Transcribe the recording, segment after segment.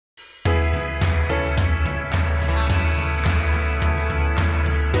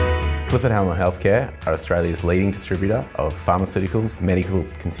Clifford Hallam Healthcare are Australia's leading distributor of pharmaceuticals, medical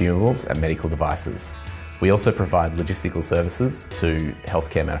consumables and medical devices. We also provide logistical services to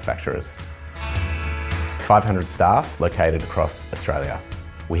healthcare manufacturers. 500 staff located across Australia.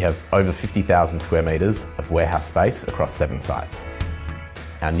 We have over 50,000 square metres of warehouse space across 7 sites.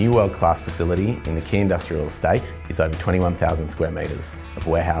 Our new world-class facility in the key industrial estate is over 21,000 square metres of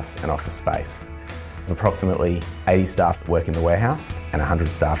warehouse and office space. With approximately 80 staff that work in the warehouse and 100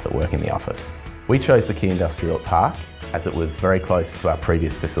 staff that work in the office. We chose the key industrial park as it was very close to our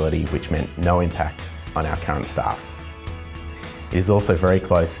previous facility, which meant no impact on our current staff. It is also very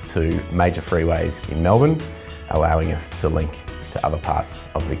close to major freeways in Melbourne, allowing us to link to other parts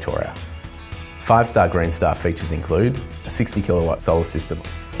of Victoria. 5-star Green Star features include a 60 kilowatt solar system,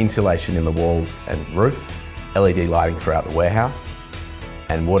 insulation in the walls and roof, LED lighting throughout the warehouse,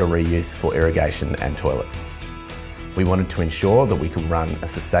 and water reuse for irrigation and toilets. We wanted to ensure that we could run a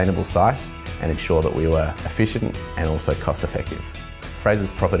sustainable site and ensure that we were efficient and also cost effective.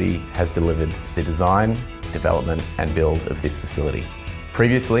 Frasers Property has delivered the design, development and build of this facility.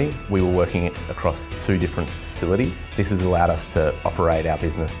 Previously, we were working across 2 different facilities. This has allowed us to operate our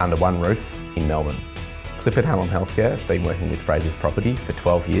business under one roof in Melbourne. Clifford Hallam Healthcare have been working with Frasers Property for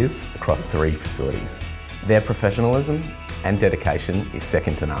 12 years across 3 facilities. Their professionalism and dedication is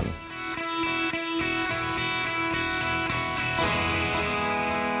second to none.